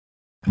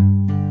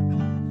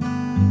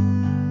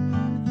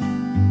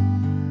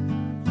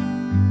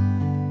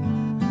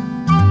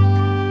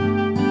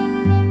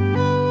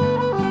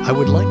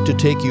would like to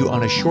take you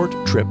on a short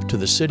trip to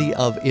the city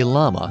of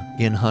Ilama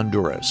in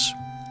Honduras.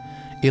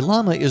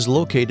 Ilama is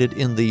located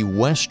in the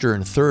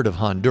western third of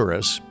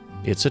Honduras.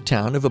 It's a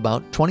town of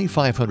about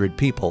 2,500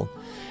 people,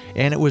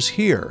 and it was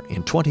here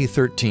in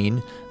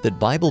 2013 that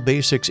Bible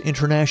Basics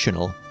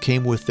International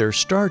came with their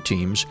STAR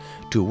teams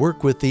to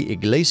work with the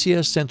Iglesia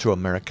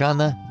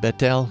Centroamericana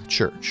Bethel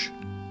Church.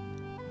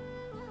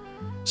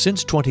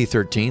 Since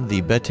 2013,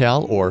 the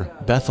Bethel or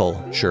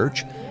Bethel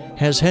Church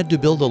has had to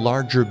build a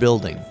larger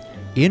building,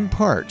 in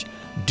part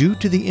due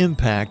to the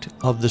impact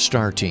of the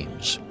STAR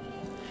teams.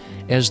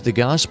 As the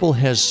gospel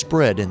has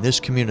spread in this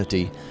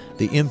community,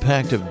 the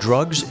impact of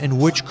drugs and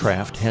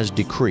witchcraft has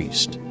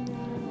decreased.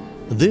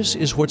 This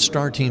is what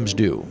STAR teams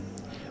do.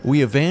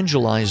 We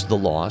evangelize the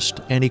lost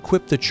and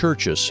equip the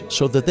churches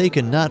so that they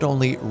can not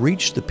only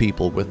reach the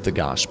people with the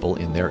gospel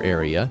in their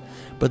area,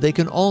 but they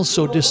can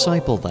also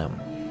disciple them,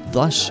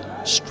 thus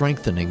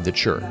strengthening the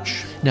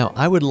church. Now,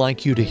 I would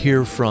like you to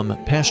hear from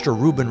Pastor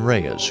Ruben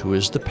Reyes, who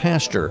is the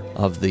pastor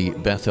of the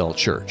Bethel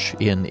Church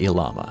in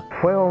Ilama.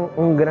 When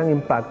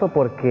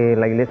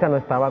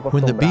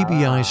the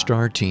BBI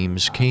STAR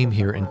teams came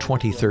here in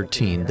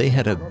 2013, they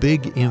had a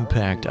big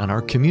impact on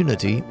our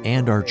community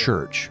and our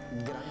church.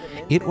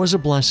 It was a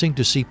blessing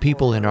to see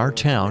people in our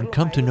town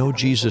come to know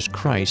Jesus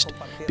Christ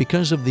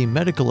because of the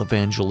medical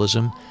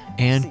evangelism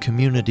and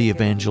community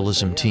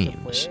evangelism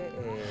teams.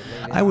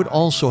 I would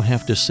also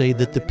have to say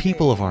that the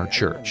people of our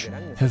church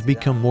have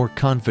become more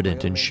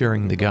confident in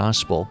sharing the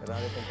gospel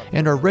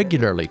and are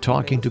regularly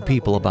talking to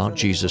people about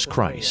Jesus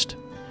Christ.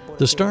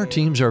 The STAR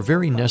teams are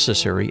very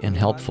necessary and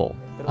helpful.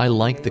 I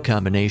like the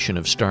combination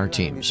of STAR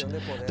teams.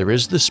 There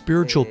is the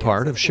spiritual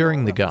part of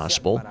sharing the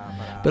gospel,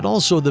 but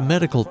also the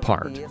medical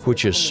part,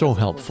 which is so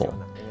helpful.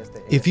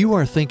 If you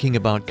are thinking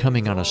about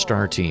coming on a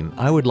STAR team,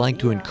 I would like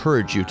to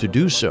encourage you to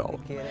do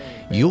so.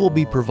 You will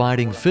be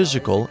providing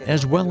physical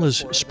as well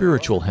as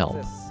spiritual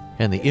help,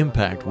 and the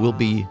impact will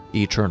be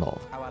eternal.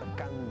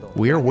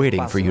 We are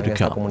waiting for you to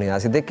come.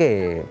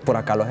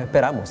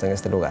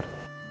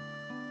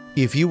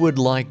 If you would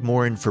like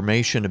more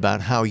information about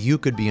how you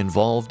could be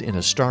involved in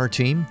a STAR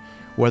team,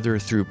 whether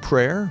through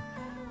prayer,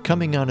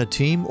 coming on a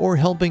team, or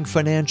helping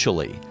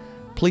financially,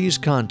 please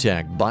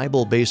contact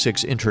Bible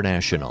Basics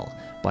International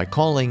by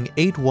calling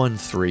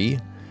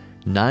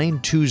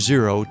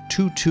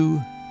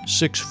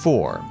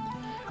 813-920-2264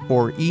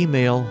 or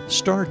email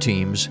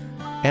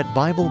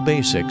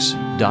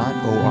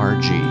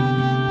starteams@biblebasics.org.